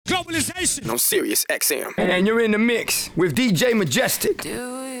Globalization on Sirius XM. And you're in the mix with DJ Majestic. Do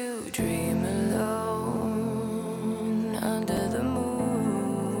you dream alone under the moon?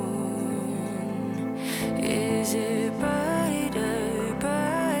 Is it brighter,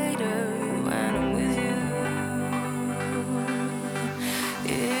 brighter when I'm with you?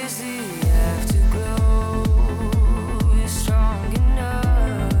 Is the afterglow strong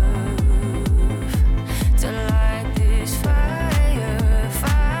enough to light this fire,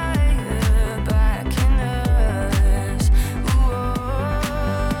 fire back in us?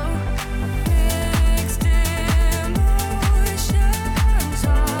 Whoa, mixed emotions,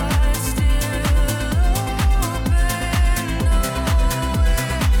 hearts still open,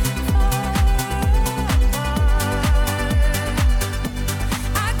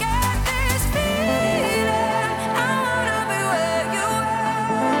 I get this feeling, I wanna be where you are.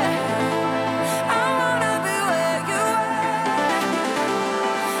 I wanna be where you are.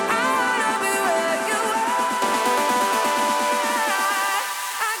 I wanna be where you are.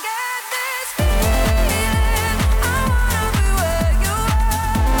 I get this feeling, I wanna be where you are.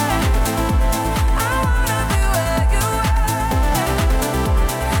 I wanna be where you are.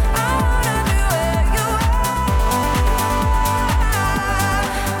 I wanna be where you are.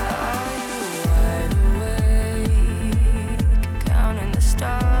 Are you wide awake, counting the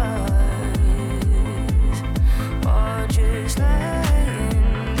stars, or just lying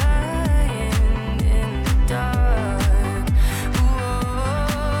in the dark?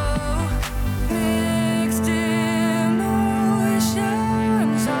 Whoa, mixed emotions,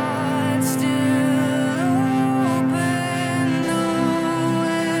 hearts still open,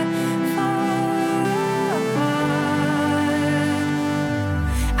 nowhere far apart.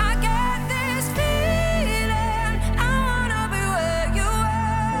 I get this feeling, I wanna be where you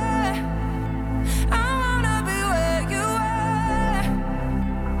are. I wanna be where you are.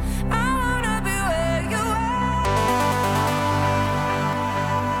 I wanna be where you are.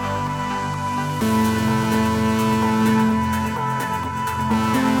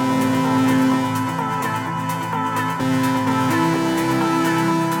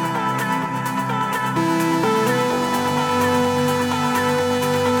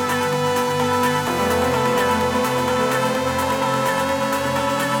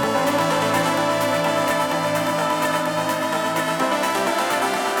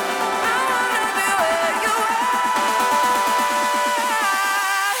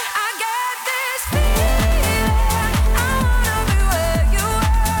 I get this feeling, I wanna be where you are.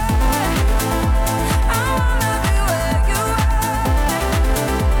 I wanna be where you are.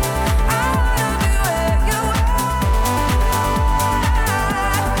 I wanna be where you are.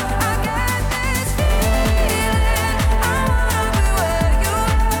 I get this feeling, I wanna be where you are.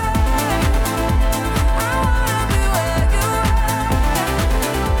 I wanna be where you are.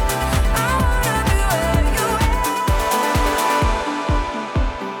 I wanna be where you are.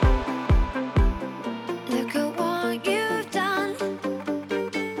 Look at what you've done.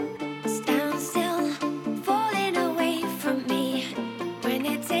 Stand still, falling away from me. When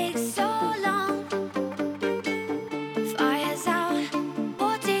it takes so long, fire's out.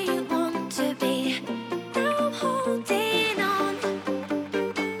 What do you want to be? Now I'm holding on.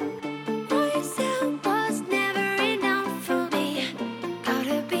 What you said was never enough for me. Out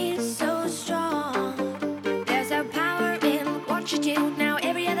of being so strong. There's a power in what you do. Now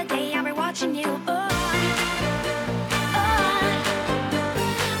every other day I'll be watching you. I'll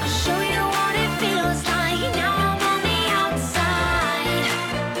show you what it feels like. Now I'm on the outside.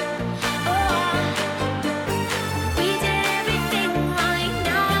 We did everything right.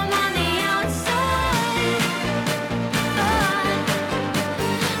 Now I'm on the outside.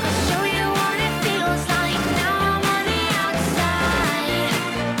 I'll show you what it feels like. Now I'm on the outside.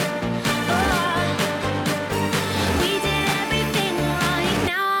 We did everything right.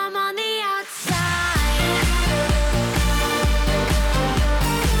 Now I'm on the outside.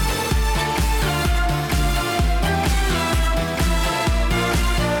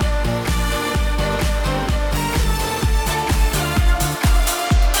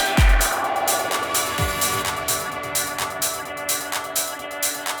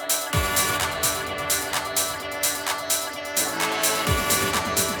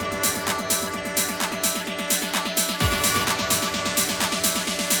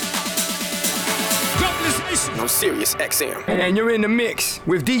 Globalization On Sirius XM. And you're in the mix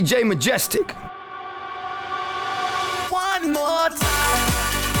with DJ Majestic. One more time.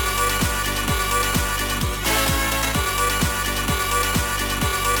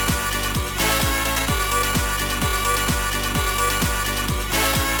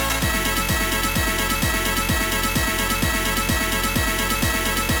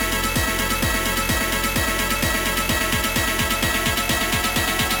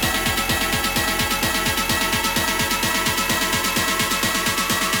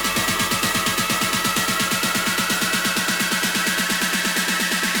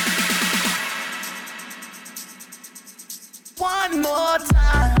 more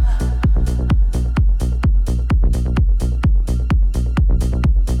time.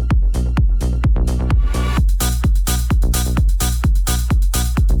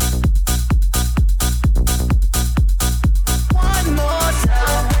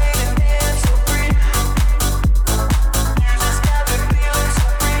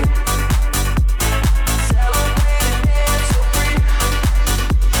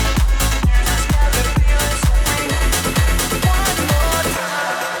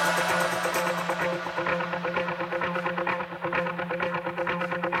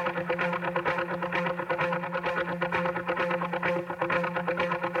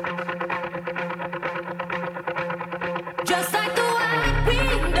 Just like the white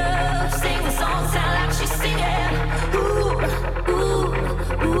window, sing a song, sound like she's singing. Ooh, ooh,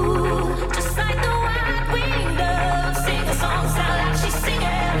 ooh. Just like the white window, sing a song, sound like she's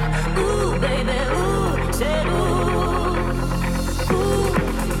singing. Ooh, baby, ooh, say ooh. Ooh,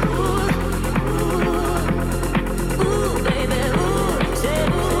 ooh, ooh. Ooh, baby, ooh, say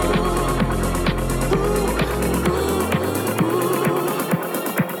ooh. Ooh, ooh, ooh.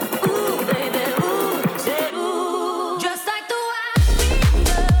 Ooh, baby, ooh, say ooh. Just like the white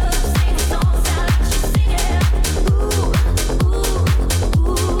window, sing a song, sound like she's singing. Ooh, ooh,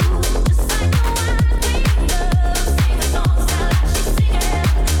 ooh. Just like the white window, sing a song, sound like she's singing.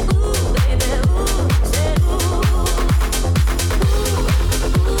 Ooh, baby, ooh, say ooh.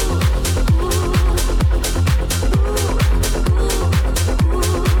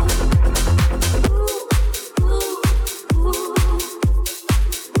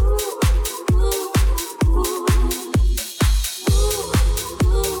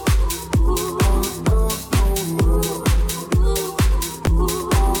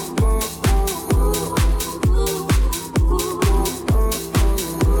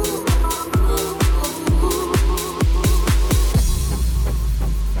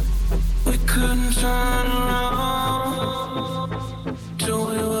 We couldn't turn around till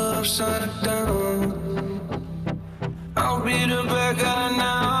we were upside down. I'll be the bad guy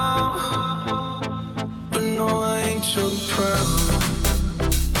now, but no, I ain't too proud.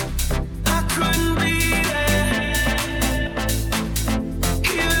 I couldn't be there,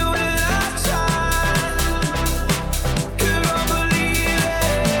 even when I tried. Could I believe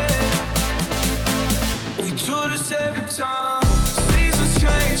it? We do this every time. Seasons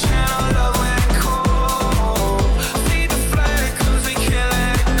change and our love went cold. Feed the flag 'cause we can't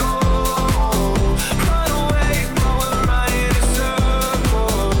let it go. Run away while we're running in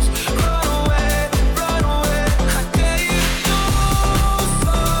circles. Run away, I dare you to go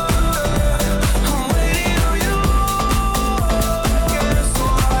further. I'm waiting on you. Yeah, so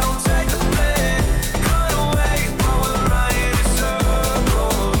I don't take the blame. Run away while we're running in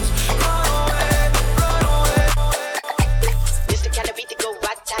circles. Run away. It's the kind of beat that go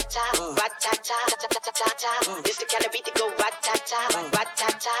rat-ta-ta, rat-ta-ta, ta-ta-ta-ta-ta. It's the kind of beat that go rat-ta-ta,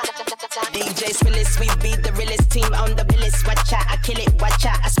 rat-ta-ta, ta-ta-ta-ta. DJ Sirius, we be the realest team on the billis. Watch out, I kill it, watch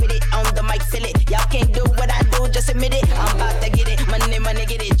out, I spit it on the mic, feel it. Y'all can't do what I do, just admit it. I'm about to get it, money,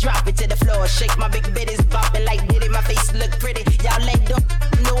 get it, drop it to the floor. Shake my big bitties, bopping like did it. My face look pretty, y'all ain't do.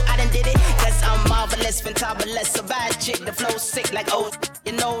 No, I done did it, 'cause I'm marvelous, fantabulous, a bad chick. The flow sick like oh,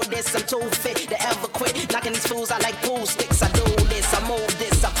 you know this. I'm too fit to ever quit. Knocking these fools out like pool sticks. I do this, I move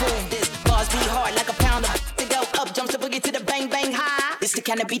this, I prove this. Bars be hard like a pound of to go up, jumps the boogie to the bang bang high. It's the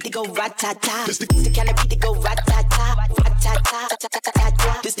kind of beat that go rat-ta-ta. It's the kind of beat that go rat-ta-ta, rat-ta-ta,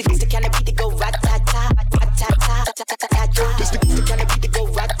 ta-ta-ta-ta. This the kind of beat that go rat-ta-ta, rat-ta-ta, ta-ta-ta-ta. This the kind of beat that go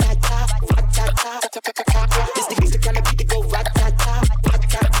rat-ta-ta, rat-ta-ta, ta-ta-ta-ta. This the kind of beat that go rat-ta-ta,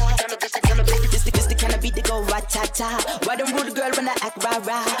 rat-ta-ta. This the kind of beat that go rat-ta-ta. Why don't rule the girl when I act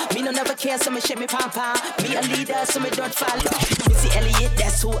rah-rah? Me no never care, so me shake me pom-pom. Me a leader, so me don't follow. Missy Elliott,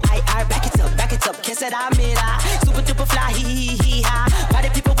 that's who I are. Back it up, kiss it, I'm it, super duper fly, hee-hee-hee-ha. Why do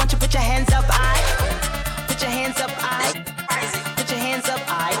people want you put your hands up, put your hands up, put your hands up,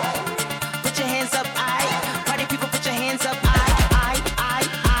 put your hands up, Why do people put your hands up, hands up,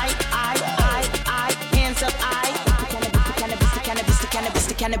 It's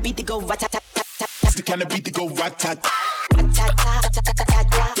the kind of beat that go rat-ta-ta-ta-ta. It's the kind of beat that go rat-ta-ta.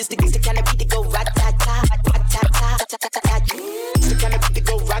 This the kind of beat that go rat-ta-ta, rat-ta-ta. It's the kind of beat that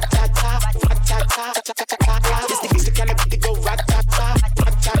go rat-ta-ta, rat-ta-ta. This the kind of beat that go rat-ta-ta,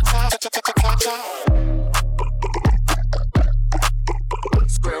 rat-ta-ta.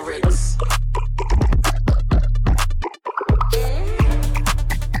 Square rigs.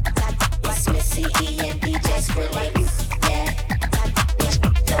 It's Missy E and DJ Skrillex.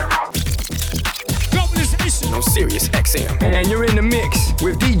 Globalization on Sirius XM. And you're in the mix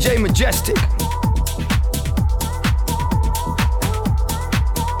with DJ Majestic.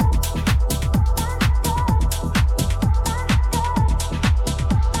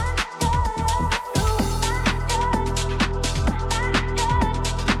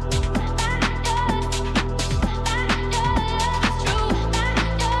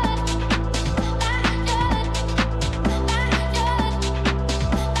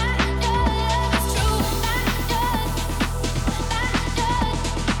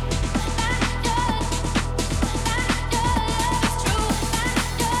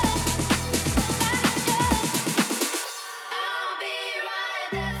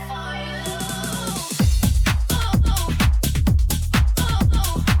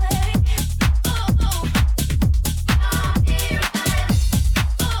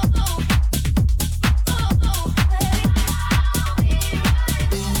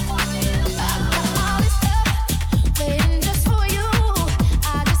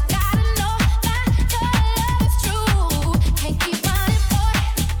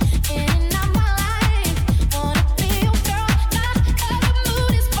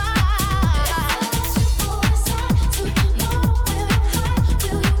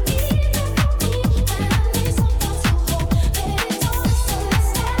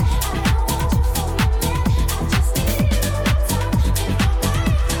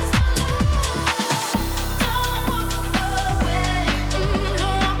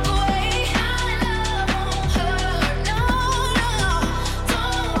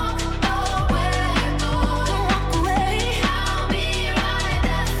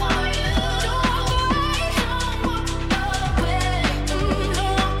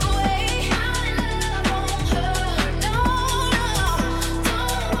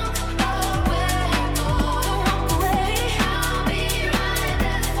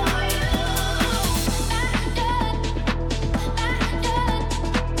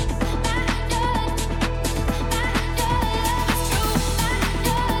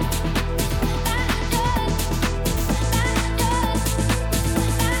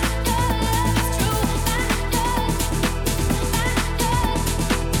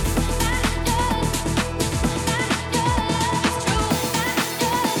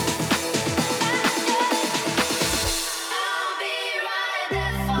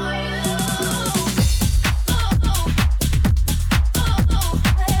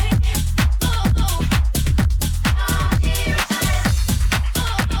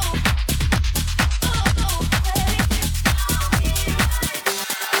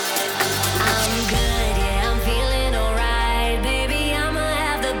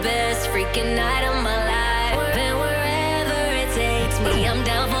 freaking night of my life. And wherever it takes me, I'm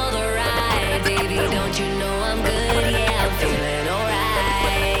down for the ride. Baby, don't you know I'm good? Yeah, I'm feeling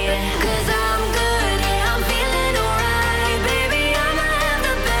alright. 'Cause I'm good, yeah, I'm feeling alright. Baby, I'ma have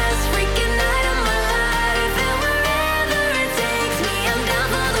the best freaking night of my life. And wherever it takes me, I'm down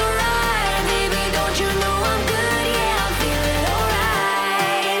for the ride. Baby, don't you know I'm good? Yeah, I'm feeling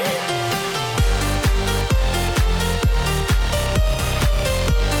alright.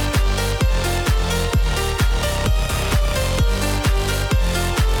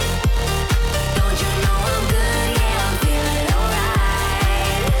 Don't you know I'm good? Yeah, I'm feeling alright.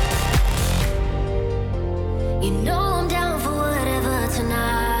 You know I'm down for whatever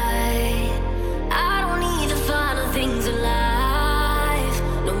tonight. I don't need the final things in life.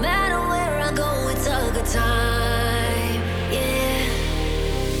 No matter where I go, it's a good time. Yeah.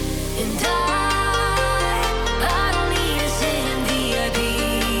 And I don't need to sit in VIP.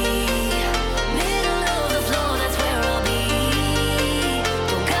 Middle of the floor, that's where I'll be.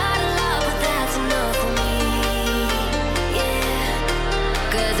 Don't got a lot, but that's enough for me. Yeah.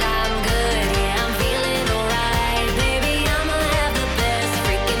 'Cause I'm good, yeah, I'm feeling alright. Baby, I'ma have the best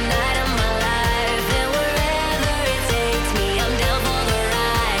freaking night of my life. And wherever it takes me, I'm down for the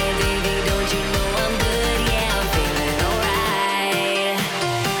ride. Baby, don't you know I'm good? Yeah, I'm feeling alright.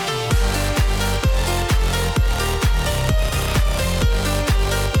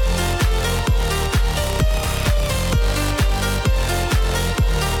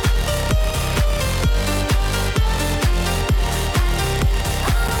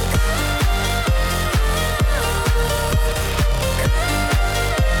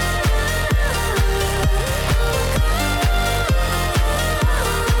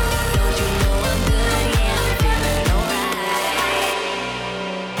 Don't you know I'm good? Yeah, I'm feeling alright.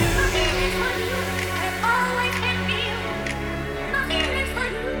 Nothing is for you, and always can be you. Nothing is for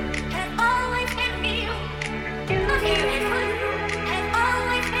you, and always can be you. Nothing is for you, and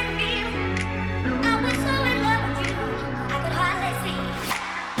always can be you. I was so in love with you, I could hardly see.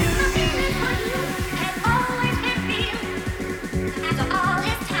 Nothing is for you, and always can be you. After all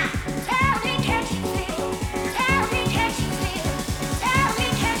this time, tell me, can't you feel? Tell me, can't you feel? Tell me,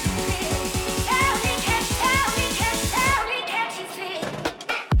 can't you feel? Tell me, can't you feel?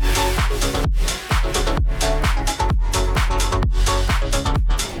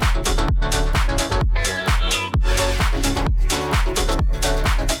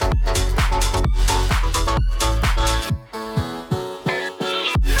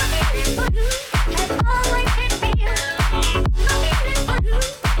 Nothing is for you, and always can be you. Nothing is for you,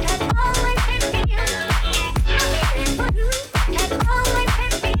 and always can be you. Nothing is for you, and always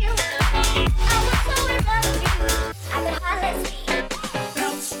can be you. I was so in love with you, I could hardly see.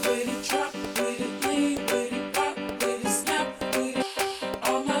 Bounce with it, drop with it, lean with it, pop with it, snap with it.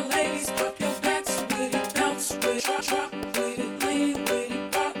 All my ladies, pop your backs with it, bounce with it, drop with it, lean with it,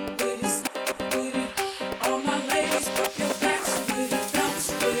 pop with it, snap with it. All my ladies, pop your backs with it, bounce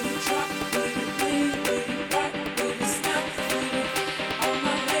with it, drop with it, lean with it, pop with it, snap with it. All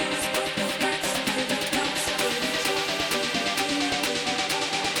my ladies, pop your backs with it, bounce with it, drop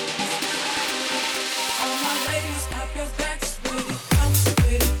all my ladies, pop your backs with it, bounce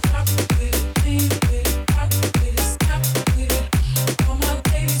with it, drop with it, lean with it, pop with it, snap with it. All my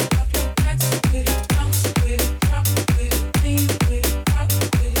ladies, pop your backs with it, bounce with it, drop with it, lean with it, pop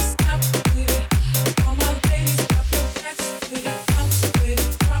with it, snap with it. All my ladies, pop your backs with it, bounce with it,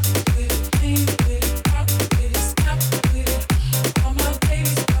 drop with it, lean with it, pop with it, snap with it. All my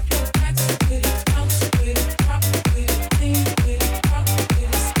ladies, pop your backs with it, bounce with it, drop with it, lean with it, pop with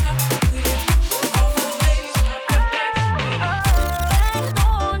it, snap with it. All my ladies, pop your backs with it.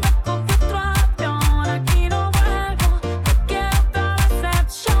 Perdona con frustración, aquí no vuelvo. No quiero otra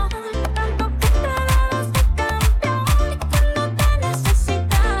decepción. Tanto que te dabas de campeón y cuando te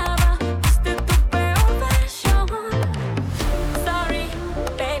necesitaba, fuiste tu peor versión. Sorry,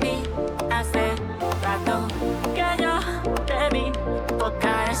 baby, hace rato que yo te vi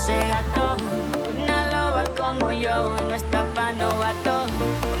tocar ese gato. Una loba como yo no está pa' novato.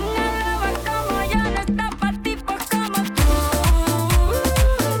 Una loba como yo no está pa' tipos como tú.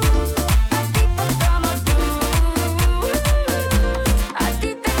 A tipos como tú. A ti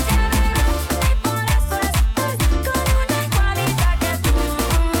te quiero y por eso estoy con una igualita que tú.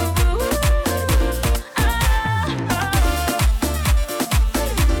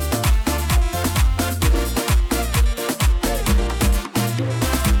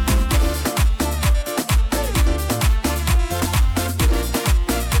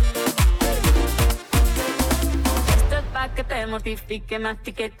 mortifique,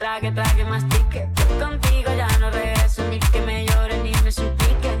 mastique, trague, trague, mastique. Contigo ya no regreso, ni que me llore ni me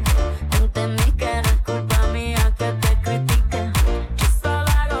suplique.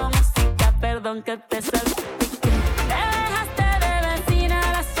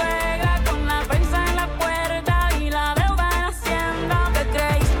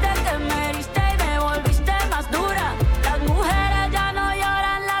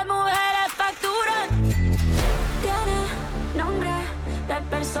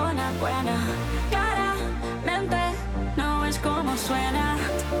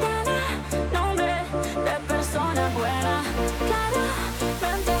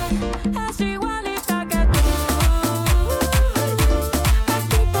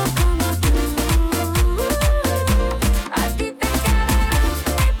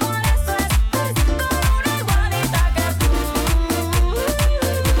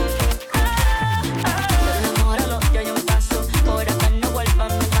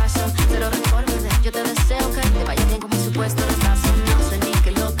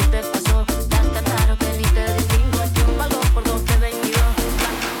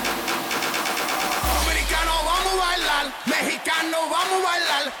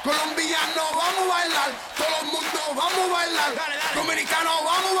 Dominicano,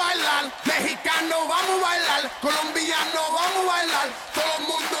 vamos a bailar. Mexicano, vamos a bailar. Colombiano, vamos a bailar. Todo el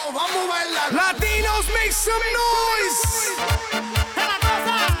mundo, vamos a bailar. Latinos, make some noise.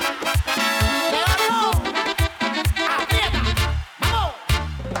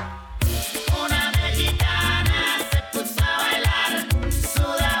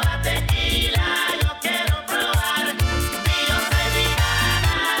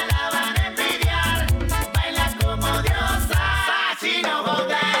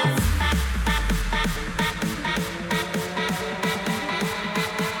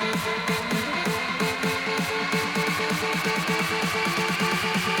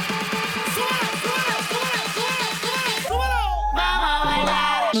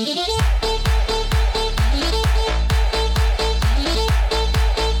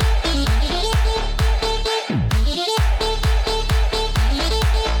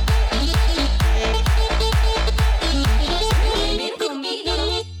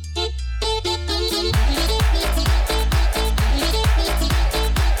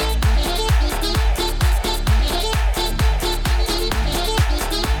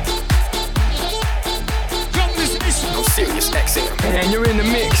 Sirius XM. And you're in the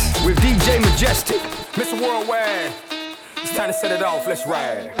mix with DJ Majestic. Mr. Worldwide, it's time to set it off, let's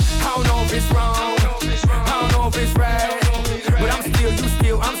ride. I don't know if it's wrong, I don't know if it's right, but I'm still, you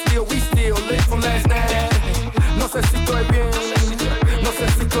still, I'm still, we still lit from last night. No sé si estoy bien, no sé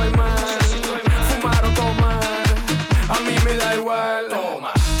si estoy mal, fumar o tomar, a mí me da igual.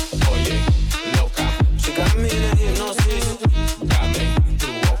 Toma, oye, loca, she got me in a hypnosis, dame tu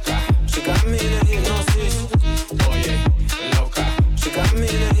boca, she got me in a hypnosis, oye, loca, she got me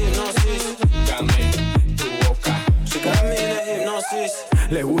in a hypnosis, dame tu boca, she got me in a hypnosis.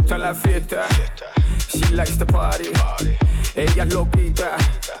 Le gusta la fiesta, she likes to party, ella es loquita,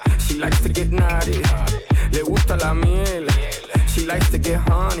 she likes to get naughty. Le gusta la miel, she likes to get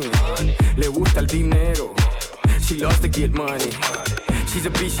honey. Le gusta el dinero, she loves to get money. She's a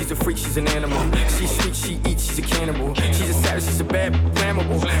beast, she's a freak, she's an animal. She's sweet, she eats, she's a cannibal. She's a savage, she's a bad,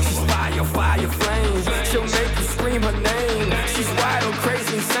 flammable. She's fire, fire, flame. She'll make you scream her name. She's wild,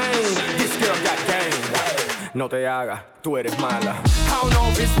 crazy, insane. This girl got game. No te hagas, tú eres mala. I don't know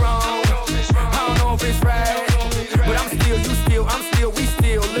if it's wrong, I don't know if it's right, but I'm still, you still, I'm still, we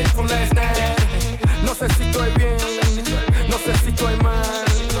still lit from last night. No sé si estoy bien, no sé si estoy mal,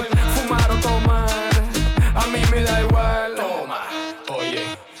 fumar o tomar, a mí me da igual. Toma, oye,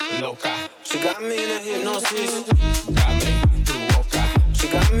 loca, she got me in a hypnosis, dame tu boca, she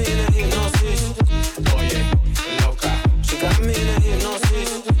got me in a hypnosis, oye, loca, she got me in a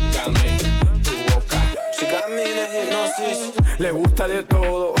hypnosis, dame tu boca, she got me in a hypnosis. Le gusta de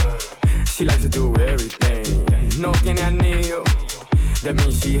todo, she likes to do everything, no tiene anillo, that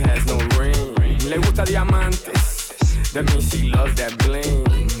means she has no ring. Le gusta diamantes, that means she loves that bling.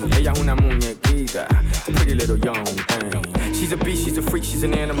 Ella es una muñequita, pretty little young thing. She's a beast, she's a freak, she's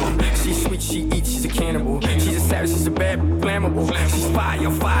an animal. She's sweet, she eats, she's a cannibal. She's a savage, she's a bad, flammable. She's fire,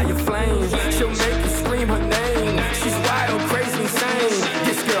 fire, flame. She'll make you scream her name. She's wild, crazy, insane.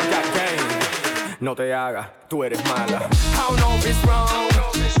 This girl got game. No te hagas, tú eres mala. I don't know if it's wrong,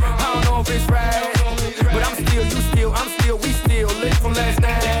 I don't know if it's right, but I'm still, you still, I'm still, we still lit from last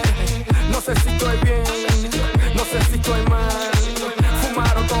night. No sé si estoy bien, no sé si estoy mal,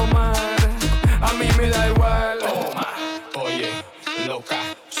 fumar o tomar, a mí me da igual. Toma, oye, loca,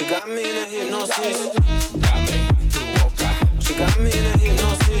 she got me in a hypnosis, dame tu boca, she got me in a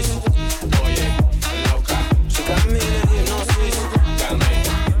hypnosis, oye, loca, she got me in a hypnosis, dame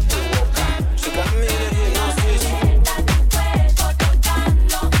tu boca, she got me in a hypnosis.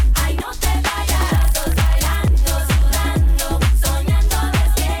 Ay, no te vayas, todos bailando, sudando, soñando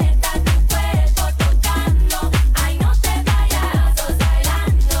despierta tu cuerpo tocando. Ay, no te vayas.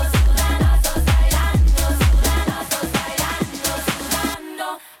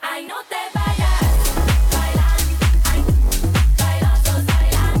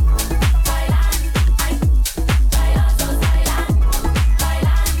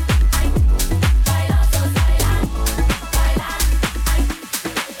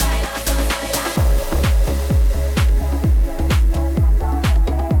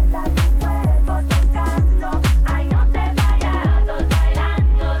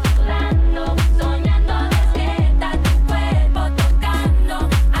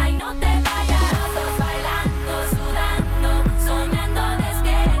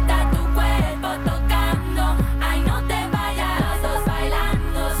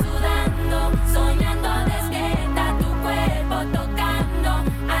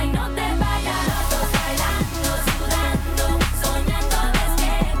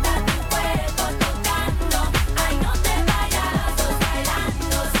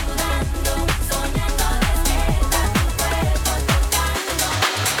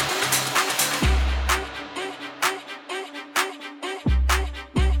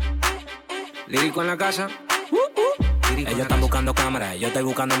 Perico en la casa. Ellos están buscando cámaras, yo estoy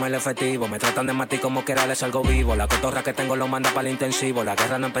buscándome el efectivo. Me tratan de matar como quiera, les salgo vivo. La cotorra que tengo lo manda para el intensivo. La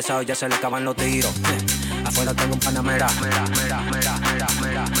guerra no ha empezado, ya se le acaban los tiros. Afuera tengo un panamera.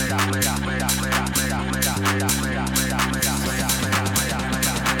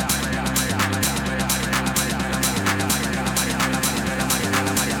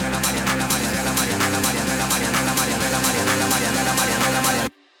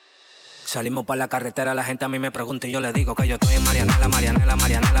 Salimos por la carretera, la gente a mí me pregunta y yo le digo que yo estoy en Marianela, Marianela,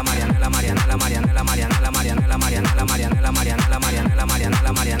 Marianela, Marianela, Marianela, Marianela, Marianela, Marianela, Marianela, Marianela, Marianela, Marianela,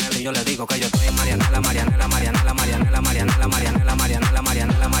 Marianela, Marianela, y yo le digo que yo estoy en Marianela, Marianela, Marianela, Marianela, Marianela, Marianela, Marianela, Marianela,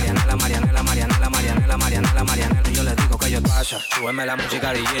 Marianela, Marianela, Marianela, Marianela, Marianela, Marianela, y yo le digo que yo pasa, súbeme la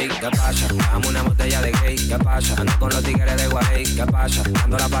música DJ, ¿qué pasa? Dame una botella de gay, ¿qué pasa? Ando con los tigres de Guay, ¿qué pasa?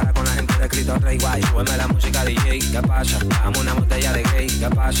 Ando la para con la gente de Cristo Rey Guay, súbeme la música DJ, ¿qué pasa? Dame una botella de gay, ¿qué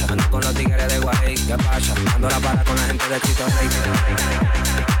pasa? Ando con los tigres de Guay, ¿qué pasa? Ando la para con la gente de Cristo Rey.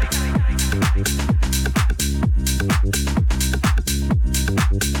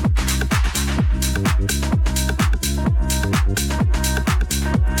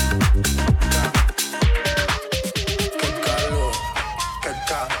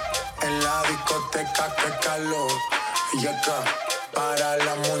 En la discoteca, qué calor. Y acá, para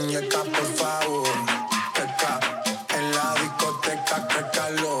la muñeca, por favor. Acá, en la discoteca, qué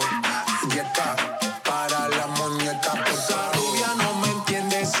calor. Y acá, para la muñeca, por favor. Esa rubia no me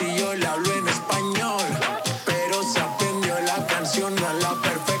entiende si yo le hablo en español, pero se aprendió la canción a la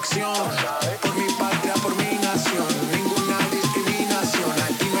perfección. Por mi patria, por mi nación, ninguna discriminación.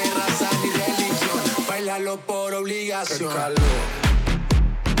 Aquí no hay raza ni religión, bailalo por obligación. Qué calor.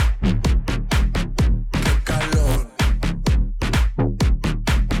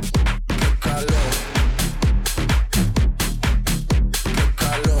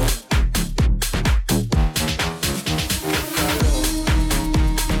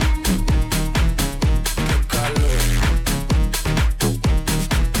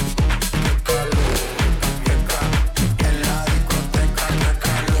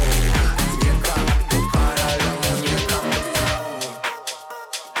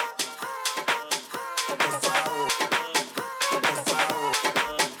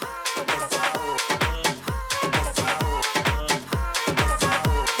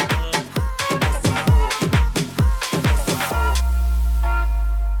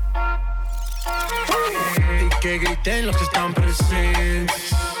 Que griten los que están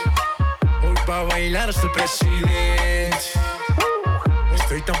presentes. Hoy pa' bailar hasta el presidente.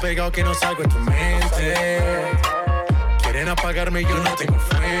 Estoy tan pegado que no salgo de tu mente. Quieren apagarme y yo no tengo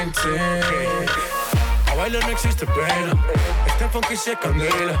fuente. A bailar no existe pena. Este funky se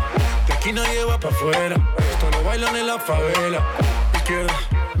candela. De aquí nadie va pa' afuera. Esto lo bailan en la favela. Izquierda,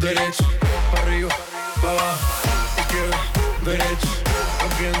 derecha, pa' arriba, pa' abajo. Izquierda, derecha,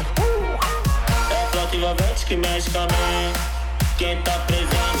 rompiendo. Ativamente que mexe com a mim. Quem tá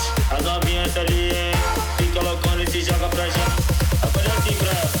presente, as novinhas ali, hein? Fica loucona e se joga pra gente. Aparece assim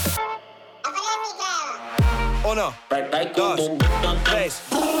pra ela. Aparece pra ela. 1, Vai com 2, 3.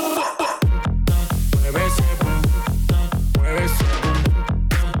 Mueve ese boom, mueve ese boom,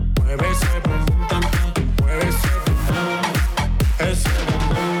 mueve ese boom, mueve ese boom, ese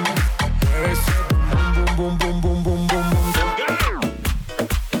boom, mueve ese boom, boom, boom, boom, boom, boom, boom.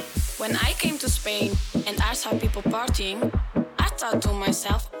 When I came to Spain and I saw people partying, I thought to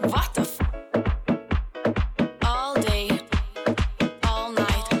myself, what the f***? All day, all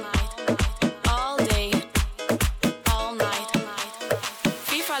night, all day, all night.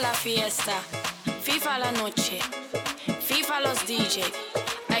 FIFA la fiesta, FIFA la noche, FIFA los DJ.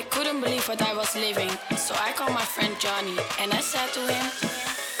 I couldn't believe what I was living, so I called my friend Johnny and I said to him,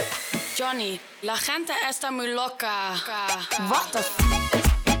 Johnny, la gente está muy loca. What the f***?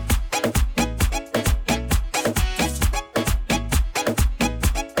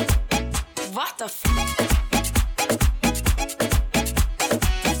 What the f***?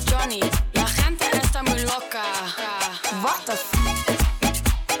 Johnny, la gente está muy loca. What the f***?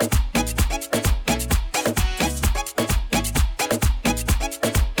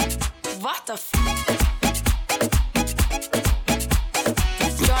 What the f***?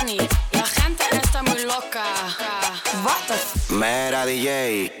 Johnny, la gente está muy loca. What the f***? Mera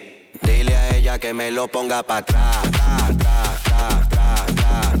DJ, dile a ella que me lo ponga pa' atrás.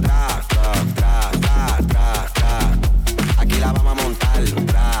 Aquí la vamos a montar,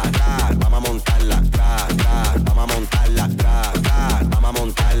 vamos a montarla, vamos a montarla, vamos a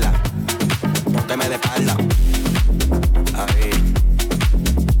montarla. Pónteme de espalda. Ahí,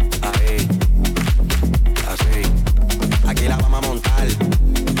 ahí, así. Aquí la vamos a montar.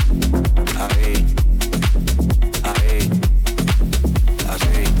 Ahí.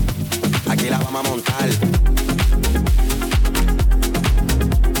 vamos a montar.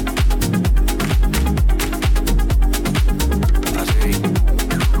 Así.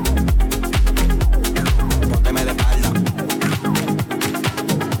 Pónteme de espalda.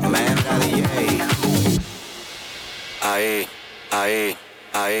 Mera DJ. Ahí, ahí,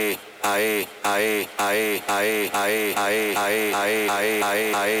 ahí. Ahí, ahí, ahí, ahí, ahí, ahí, ahí, ahí,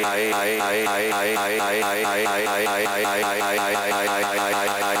 ahí, ahí,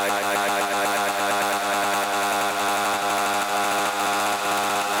 ahí,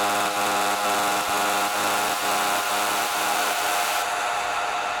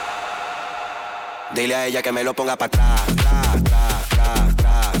 dile a ella que me lo ponga para atrás.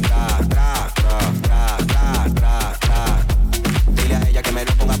 Dile a ella que me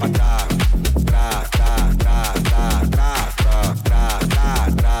lo ponga para atrás.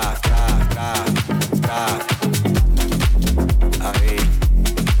 Ahí,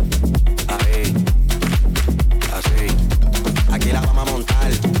 ahí, así. Aquí la vamos a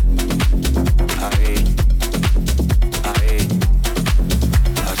montar. Ahí, ahí,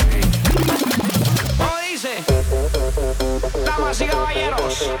 así. ¿Cómo dice? Damas y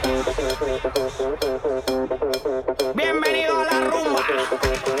caballeros, bienvenido a la rumba.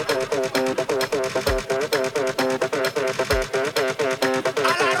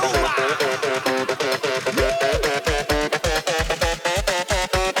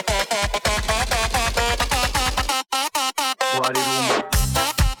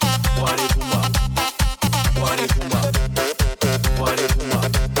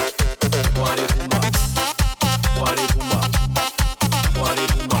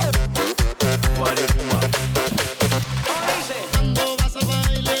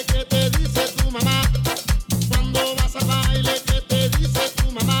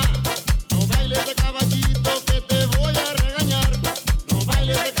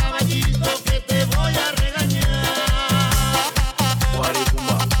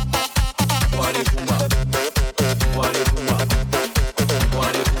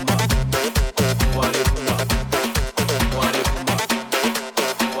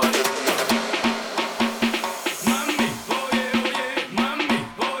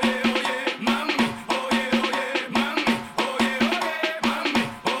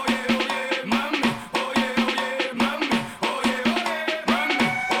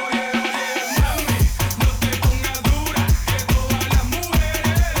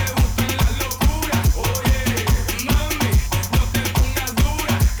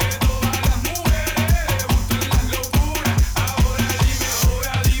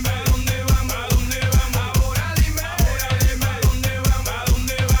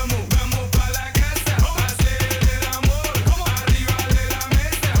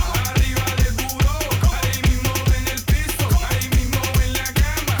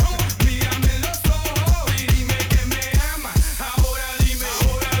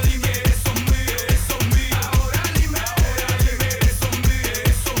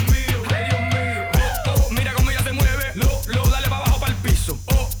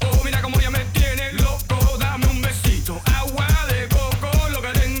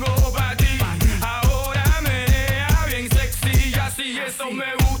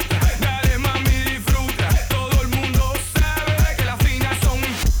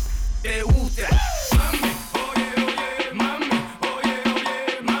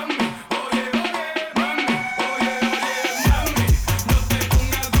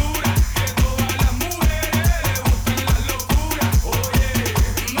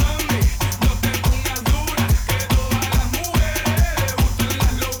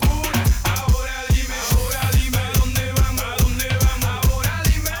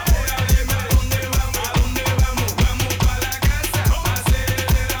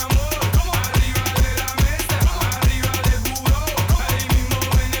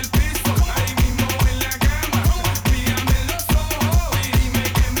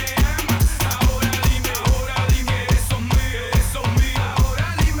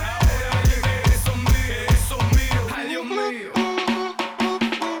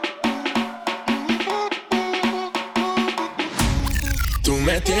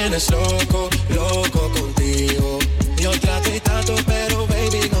 tienes loco, loco contigo. Yo trato y trato, pero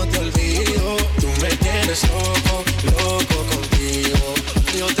baby no te olvido. Tú me tienes loco, loco contigo.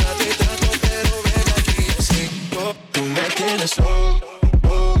 Yo trato y trato, pero ven aquí yo sigo. Tú me tienes loco.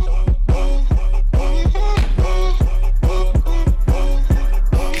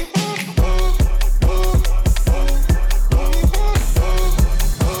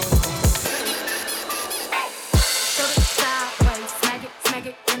 Smack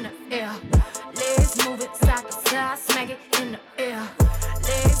it in the air.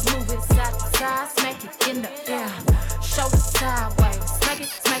 sideways. Smack it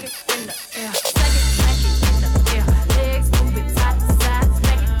in the air. Smack it in the air. Legs move it side to side.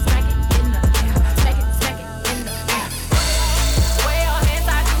 Smack it in the air. Smack it in the air. Way your hands, I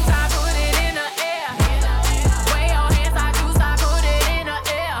do, I put it in the air. Way your hands, I do, I put it in the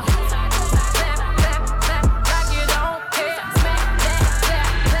air. Clap, like you don't care. Smack that,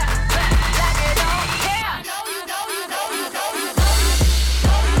 like you don't care. You know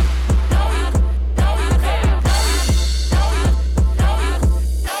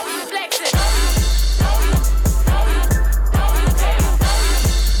you flex it.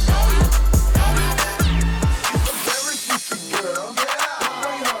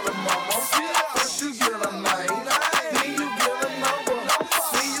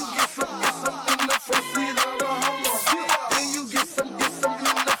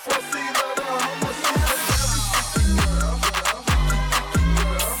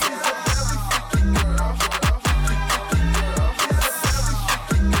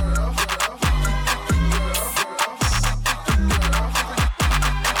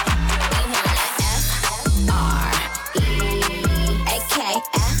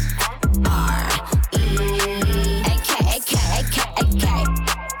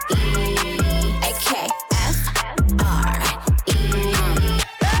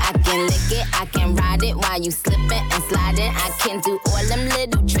 You slipping and sliding, I can do all them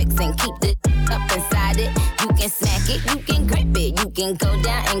little tricks and keep the up inside it. You can smack it, you can grip it, you can go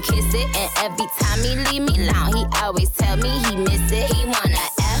down and kiss it. And every time he leave me alone, he always tell me he miss it. He wanna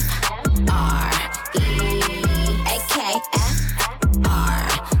F-R-E-A-K, F-R-E-A-K,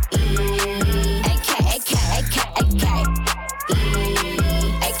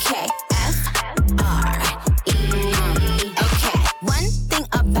 F-R-E-A-K. One thing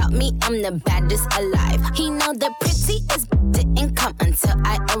about me, I'm the baddest alive. He know the prettiest didn't come until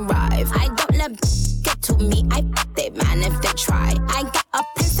I arrive. I don't let get to me, I they man if they try. I got a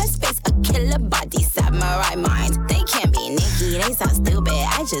princess face, a killer body, samurai mind. They can't be Nikki, they so stupid,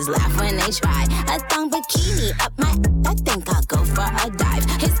 I just laugh when they try. A thong bikini up my, I think I'll go for a dive.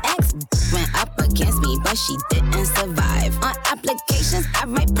 His ex went up against me, but she didn't survive. On applications, I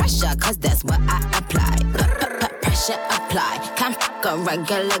write pressure, cause that's what I apply. Pressure apply, can't fuck a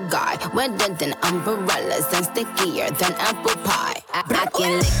regular guy. Wetter than umbrellas and stickier than apple pie. I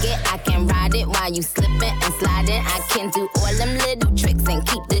can lick it, I can ride it while you slipping and sliding. I can do all them little tricks and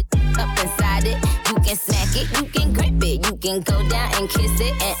keep the up inside it. You can smack it, you can grip it, you can go down and kiss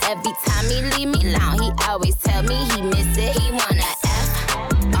it. And every time he leave me alone, he always tell me he miss it. He wanna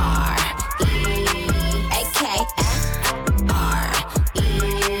F-R-E-A-K,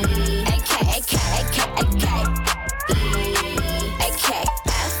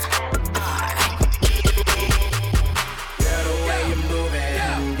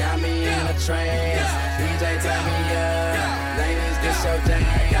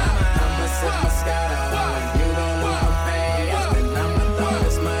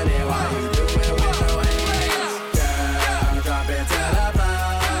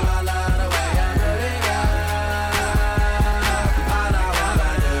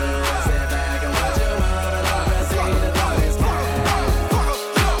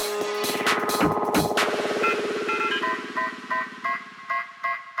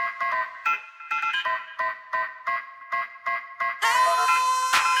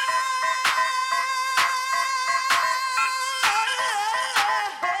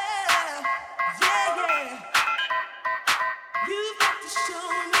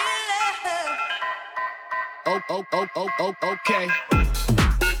 Okay.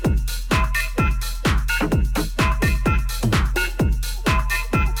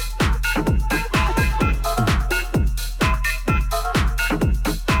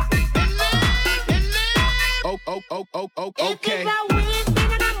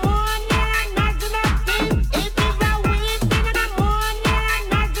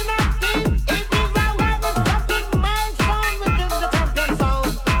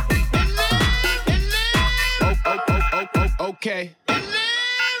 Okay.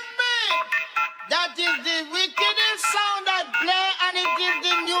 Believe me, that is the wickedest sound that play, and it is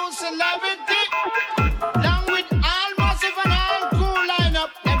the new celebrity. Along with all massive and all cool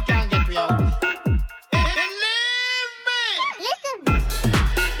lineup, them can't get me out. Believe me. Listen.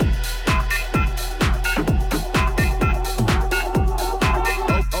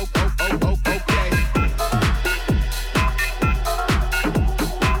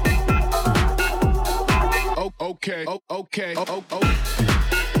 Okay. Okay.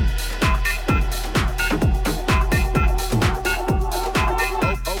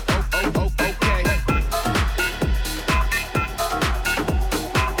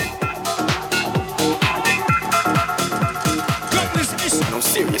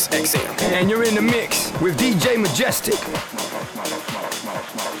 And you're in the mix with DJ Majestic.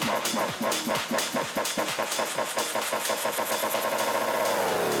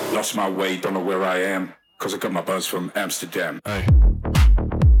 Lost my way, don't know where I am, cause I got my buzz from Amsterdam. Hey.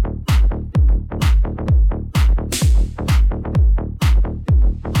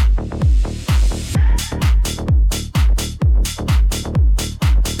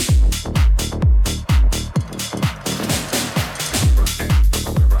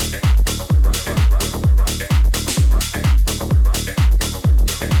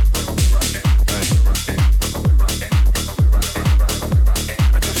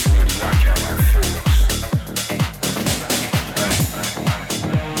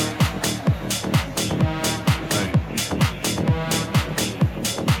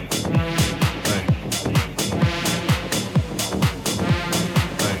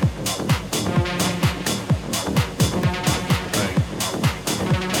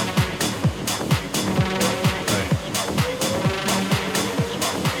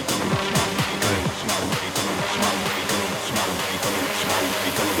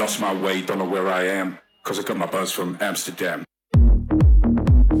 Lost my way, don't know where I am, cause I got my buzz from Amsterdam.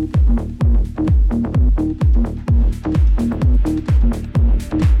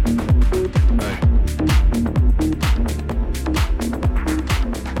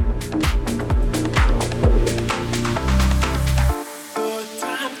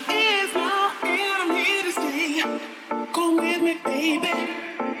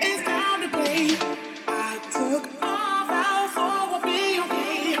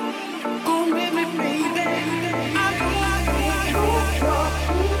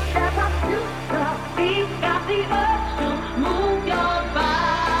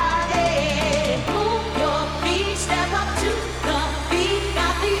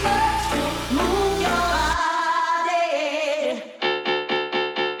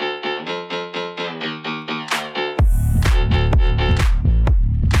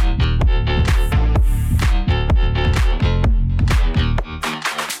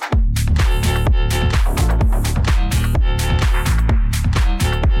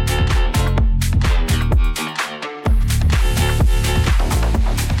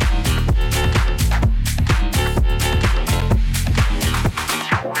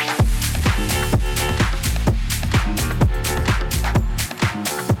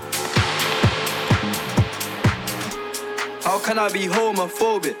 Can I be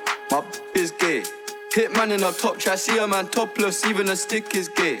homophobic? My is gay. Hit man in a top try, see a man topless, even a stick is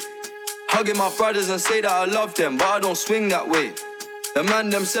gay. Hugging my brothers and say that I love them, but I don't swing that way. The man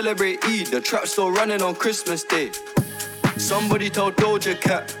them celebrate Eid, the trap still running on Christmas Day. Somebody told Doja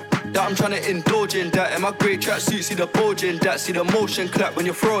Cat that I'm trying to indulge in that. In my grey tracksuit, see the bulge in that. See the motion clap when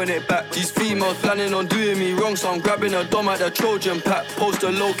you're throwing it back. These females planning on doing me wrong, so I'm grabbing a dom at the Trojan pack. Post a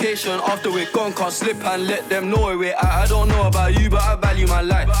location after we're gone, can't slip and let them know where we're at. I don't know about you, but I value my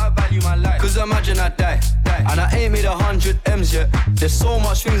life. Cause imagine I die, and I ain't made 100 M's yet. There's so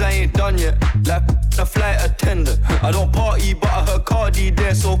much things I ain't done yet, like a flight attendant. I don't party, but I heard Cardi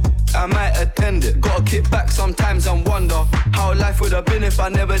there, so I might attend it. Gotta kick back sometimes and wonder how life would have been if I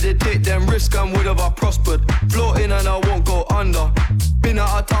never did take them risks and would have I prospered. Floating and I won't go under. Been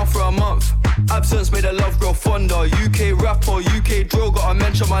out of town for a month. Absence made the love grow fonder. UK rapper, UK drill, gotta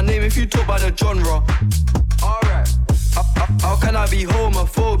mention my name if you talk about the genre. Alright. How can I be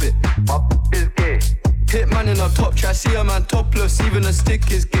homophobic? My is gay. Hit man in a top try, see a man topless, even a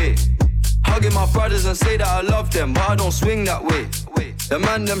stick is gay. Hugging my brothers and say that I love them, but I don't swing that way. The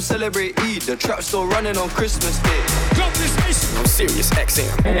man them celebrate Eid, the trap still running on Christmas Day. Globalization on Sirius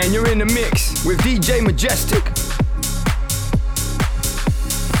XM. And you're in the mix with DJ Majestic.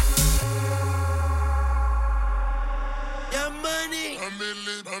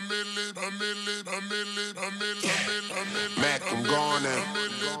 Mac, I'm gone now.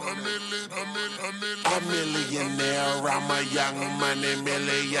 A millionaire, I'm a young money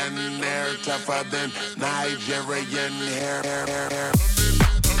millionaire, tougher than Nigerian hair.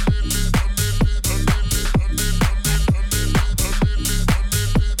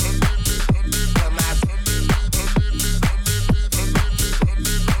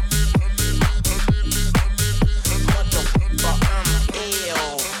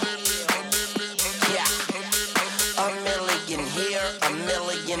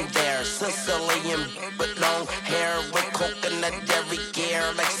 Sicilian with long hair, with coconut every gear,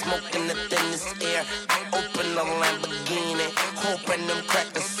 like smoking the thinnest air. I open the Lamborghini, hoping them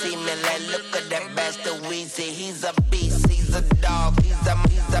crackers see me. Like, look at that bastard Weezy. He's a beast, he's a dog, he's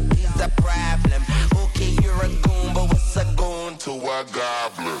a problem. Okay, you're a goon, but what's a goon to a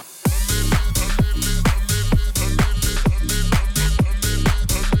goblin?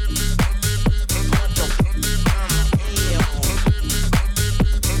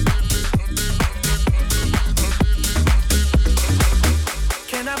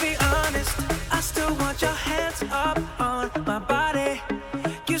 Can I be honest? I still want your hands up on my body.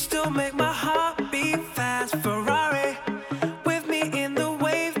 You still make my heart beat fast. Ferrari with me in the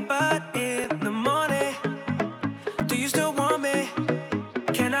wave, but in the morning. Do you still want me?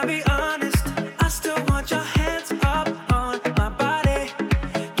 Can I be honest? I still want your hands up on my body.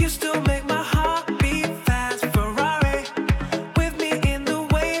 You still make my heart beat fast. Ferrari with me in the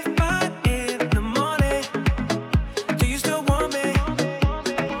wave, but in the morning. Do you still want me?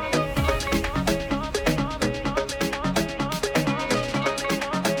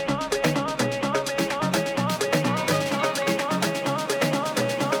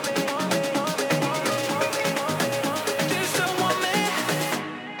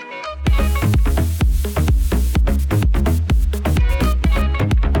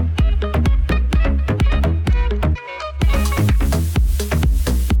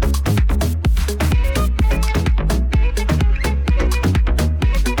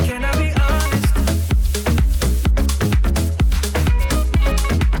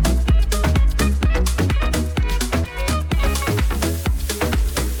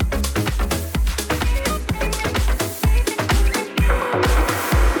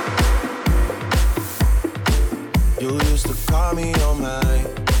 You used to call me on mine.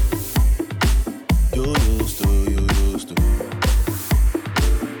 You used to.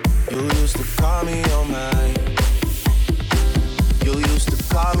 You used to call me on mine. You used to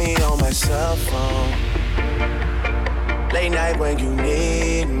call me on my cell phone. Late night when you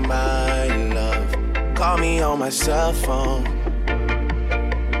need my love. Call me on my cell phone.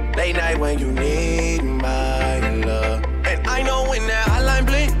 Late night when you need my love. And I know when that hotline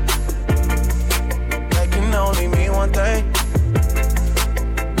blink, that can only mean one thing.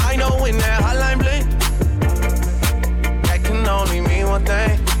 I know when that hotline blink, that can only mean one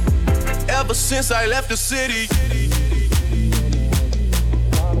thing. Ever since I left the city,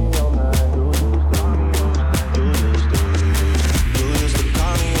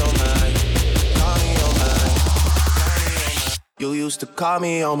 you used to call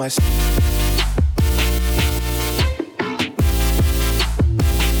me on my.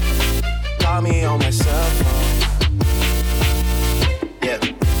 Call me on my cell phone. Yeah.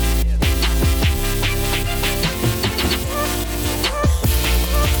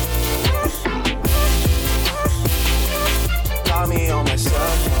 Call me on my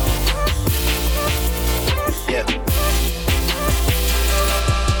cell phone. Yeah.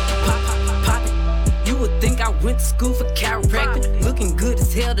 You would think I went to school for chiropractic. Looking good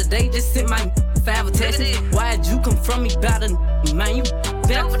as hell today, just sent my 5 attachments. Why'd you come from me about a man? You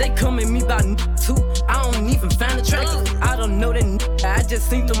back, they come at me about too. I don't even find attractive. I don't know that I just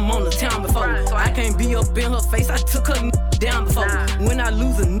seen them on the town before. I can't be up in her face, I took her down before. When I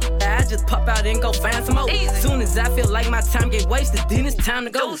lose a I just pop out and go find some more. Soon as I feel like my time get wasted, then it's time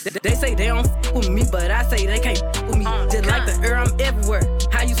to go. They say they don't f with me, but I say they can't f with me. Just like the air, I'm everywhere.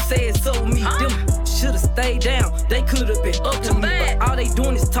 How you say it so with me? Them should've stayed down. They could've been up to me, but all they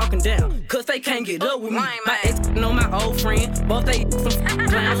doing is talking down. Cause they can't get up with me. My ex know my old friend, both they some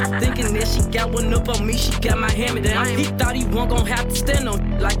clowns. Thinking that she got one up on me, she got my hand down. He thought he wasn't gon' have to stand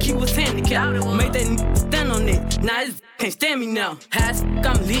on like he was handicapped. Made that stand on it. Now his can't stand me now. High as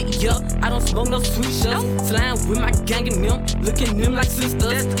I'm lit, yup. I don't smoke no sweet shots. Slime with my gang and them, looking them like sisters.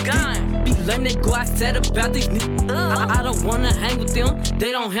 That's the gun. Be letting they go outside about these niggas. I don't wanna hang with them.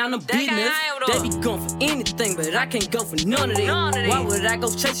 They don't have no business. They be going for anything, but I can't go for none of that. Why would I go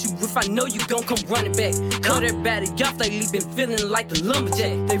chase you if I know you gon' come running back? Cut everybody off, lately been feeling like the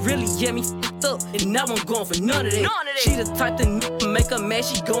lumberjack. They really get me f***ed up, and now I'm going for none of that. She the type to make her mad,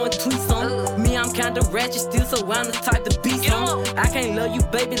 she going tweets on. Me, I'm kinda ratchet still, so I'm the type to be on. I can't love you,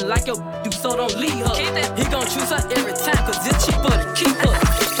 baby, like your you, so don't leave her. He gon' choose her every time, cause it's cheaper to keep her.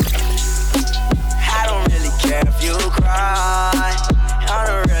 I don't really care if you cry. I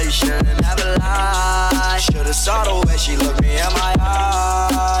don't really shouldn't never lie. Should've saw the way she looked me in my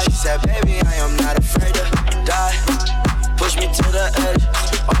eyes. She said, baby, I am not afraid to die. Push me to the edge,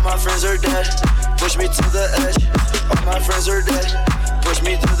 all my friends are dead. Push me to the edge, all my friends are dead. Push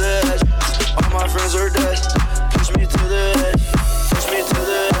me to the edge, all my friends are dead. Push me to the edge, push me to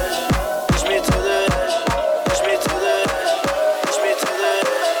the edge, push me to the edge, push me to the edge, push me to the edge,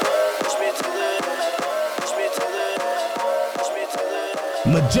 push me to the edge, push me to the edge, push me to the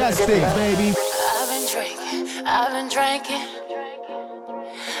edge. Majestic, baby. I've been drinking.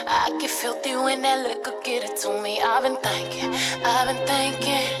 I get filthy when that liquor get it to me. I've been thinking.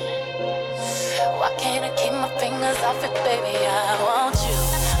 Why can't I keep my fingers off it, baby? I want you,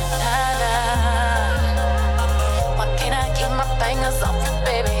 nah, nah. Why can't I keep my fingers off it,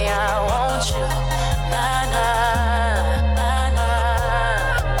 baby? I want you, nah, nah, nah,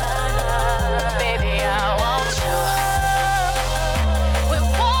 nah.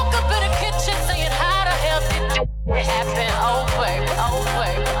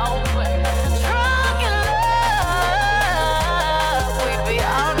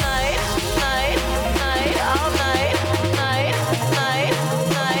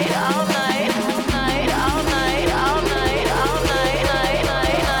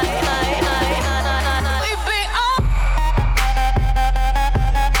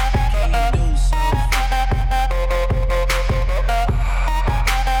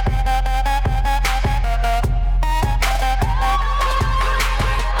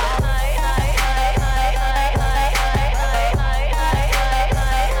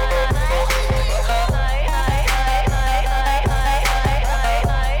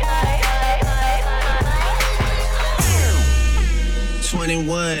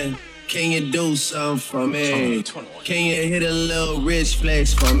 Can you do something for me? Can you hit a little rich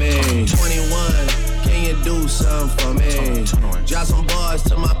flex for me? 21, can you do something for me? Drop some bars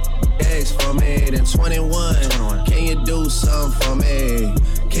to my ex for me. Then 21, can you do something for me?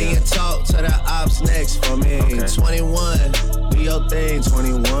 Can you talk to the ops next for me? 21, do your thing,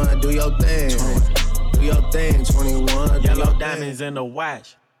 21, do your thing. Do your thing, 21. Yellow diamonds in the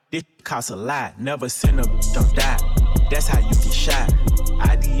watch. This costs a lot. Never seen a don't die. That's how you get shot.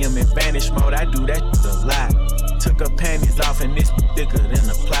 I DM in vanish mode. I do that a lot. Took her panties off and this thicker than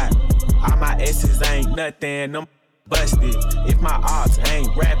a plot. All my S's ain't nothing. Them busted. If my ops ain't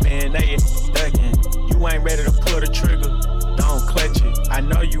rapping, they ducking. You ain't ready to pull the trigger. Don't clutch it. I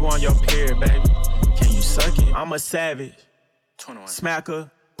know you on your period, baby. Can you suck it? I'm a savage. 21. Smacker,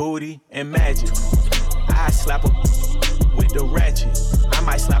 booty, and magic. I slap her with the ratchet. I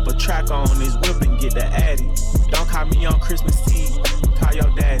might slap a track on this whip and get the addy. Don't call me on Christmas Eve. Call your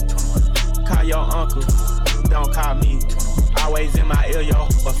dad. Call your uncle. Don't call me. Always in my ear, yo,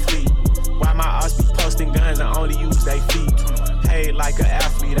 a fleet. Why my ass be posting guns and only use they feet? Paid like an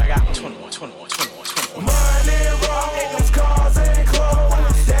athlete. I got 21. Money rolls, cars and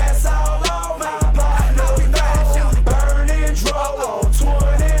clothes. That's all on my body. No fashion, burning droll on 24.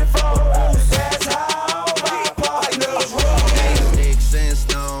 That's how my partners roll. Sticks and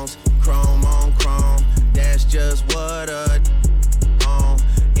stones, chrome on chrome. That's just what on.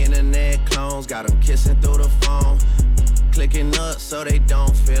 Internet clones got them kissing through the phone. Clicking up so they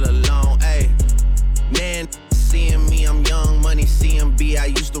don't feel alone. Ayy, man, seeing me, I'm young money CMB. I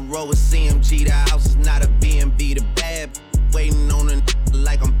used to roll with CMG. The house is not a B&B. The bad waiting on a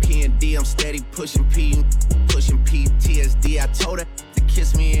like I'm P&D. I'm steady pushing PTSD. I told her to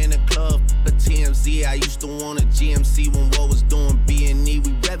kiss me in the club, the TMZ. I used to want a GMC when what was doing B&E.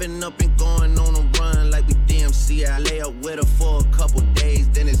 We revving up and going on a run like we DMC. I lay up with her for a couple days,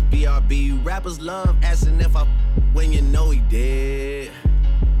 then it's BRB. Rappers love asking if I when you know he did.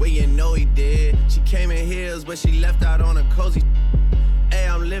 When you know he did. She came in heels, but she left out on a cozy. Hey,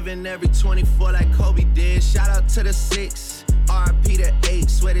 I'm living every 24 like Kobe did. Shout out to the 6, RIP to 8.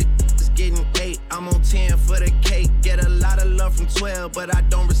 Swear it is getting 8. I'm on 10 for the cake. Get a lot of love from 12, but I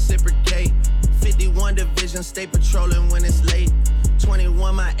don't reciprocate. 51 division, stay patrolling when it's late.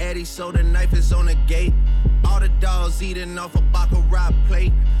 21, my Eddie, so the knife is on the gate. All the dogs eating off a Baccarat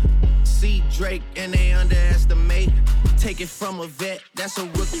plate. See Drake and they underestimate. Take it from a vet, that's a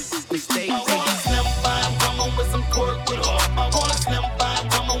rookie mistake. I want a slim fine woman with some pork with her. I want a slim fine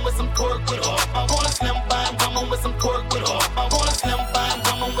woman with some pork with her. I want a slim fine woman with some pork with her. I want a slim fine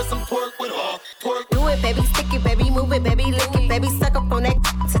woman with some pork with her. Pork. Do it, baby, stick it, baby, move it, baby, lick it, baby, suck up on that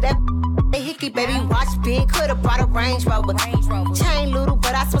to that hickey, baby, watch big, could've brought a Range Rover. Chain little,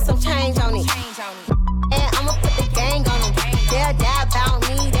 but I spent some change on it. And I'ma put the gang on them. They'll die about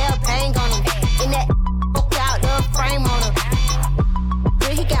me, they'll bang on them. In that out the frame on him. Yeah,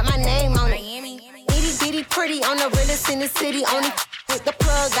 he got my name on it. Itty bitty pretty on the realest in the city. Only with the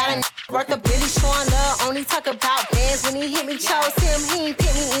plug, got a work a Billy showing love. Only talk about bands when he hit me, chose him. He ain't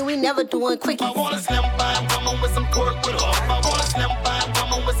pick me and we never doing quickies. I want a slim fine woman with some pork with her. I want a slim fine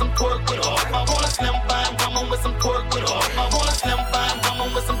woman with some pork with her. I want a slim fine woman with some pork with her. I want a slim fine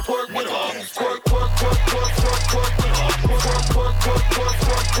woman with some pork with her. Pork, pork, pork, pork, pork, pork with her. Pork, pork, pork, pork,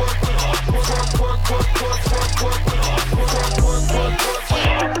 pork, pork with her. Pork, pork, pork, pork, pork, pork with her. Pork, pork, pork, pork, pork.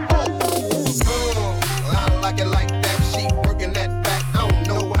 I like it like that. She working that back. I don't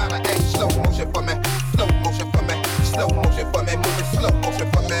know how to act. Slow motion for me. Slow motion for me. Slow motion for me. Moving slow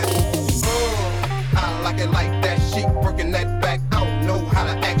motion for me. I like it like that. She working that back. I don't know how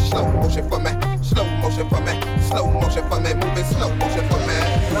to act. Slow motion for me. Slow motion for me. Slow motion for me. Moving slow motion for me.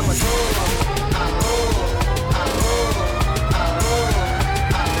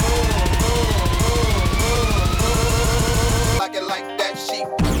 Like it like that. She.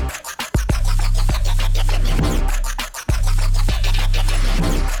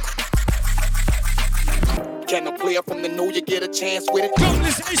 Can a player from the new you get a chance with it?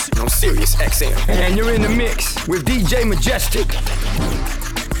 Globalization. I'm Sirius XM. And you're in the mix with DJ Majestic.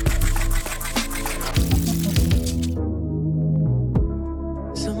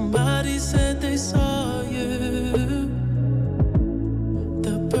 Somebody said they saw you.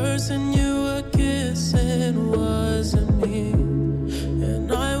 The person you were kissing wasn't me.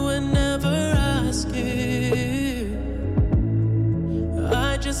 And I would never ask you.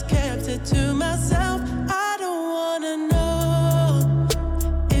 I just kept it to myself. I don't wanna know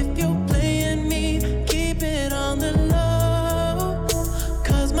if you're playing me. Keep it on the low.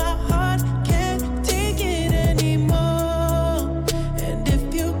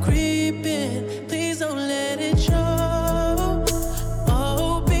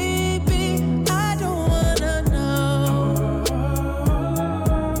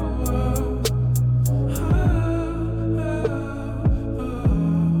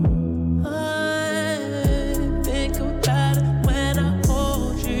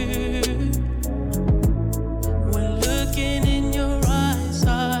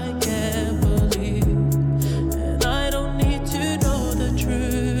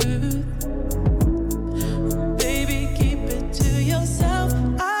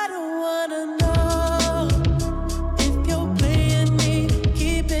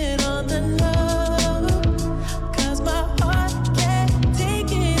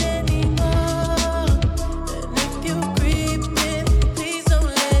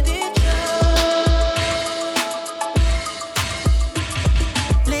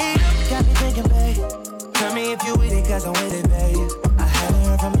 me if you with it, cause I'm with it, babe. I haven't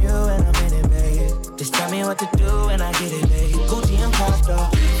heard from you and I'm in it, babe. Just tell me what to do and I get it, babe. Gucci and Costa.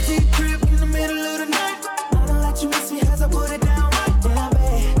 Deep crib in the middle of the night. I don't let you miss me as I put it down right there,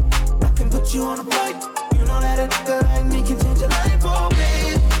 babe. I can put you on a flight. You know that a nigga like me can change your life, oh,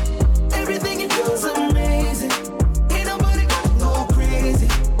 babe. Everything you do is amazing. Ain't nobody gonna go crazy.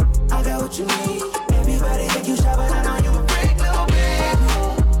 I got what you need. Everybody think you shy, but I know you a freak, little baby.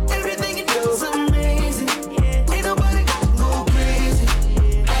 Everything you do is amazing. Ain't nobody gonna go crazy.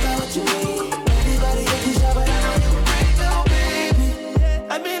 I got what you need. Everybody think you shy, but I know you a freak, little baby.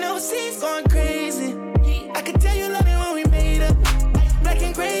 I've been overseas going crazy. I could tell you love it when we made up. Black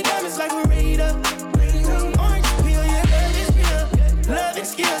and gray diamonds like we're radar. Orange peel, yeah, love is real. Loving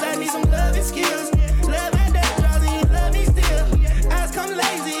skills, I need some loving skills. Love and that draws and you love me still. Eyes come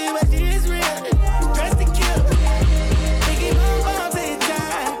lazy, but she is real. Dressed to kill. Thinking bomb to your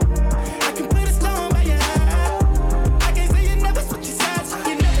tie. I can put a stone by your eye. I can't say you never switch your sides.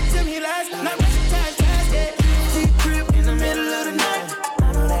 You never tell me lies. Not rushing time, yeah. Deep crib in the middle of the night.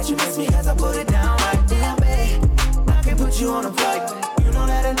 I know that you miss me as I put it down right there, babe. I can put you on a flight. You know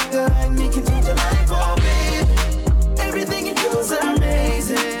that a nigga like me can change your life, oh, babe. Everything you do is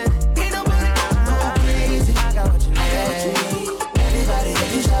amazing. Ain't nobody gonna go crazy. I got what you need. Everybody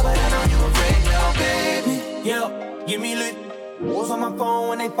think you shy, but I know you a freak, little baby. Yo, give me lit. Wolves on my phone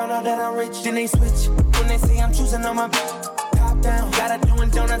when they find out that I'm rich. Then they switch when they say I'm choosing on my top down. Gotta doing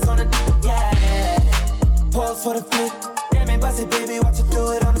donuts on the yeah. Pause for the flip. Damn it, bust it, baby. Watch you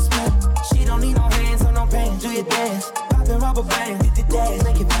do it on the split. She don't need no hands or no pants. Do your dance. Poppin' rubber band. Hit the dash,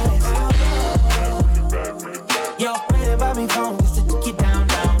 make it pass. Yo, waiting by me phone just to take it down,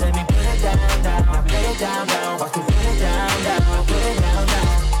 down. Let me put it down, down. I put it down, down. Watch me put it down, down. Put it down, down.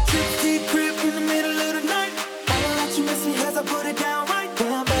 Deep crib in the middle of the night. I don't let you miss me as I put it down.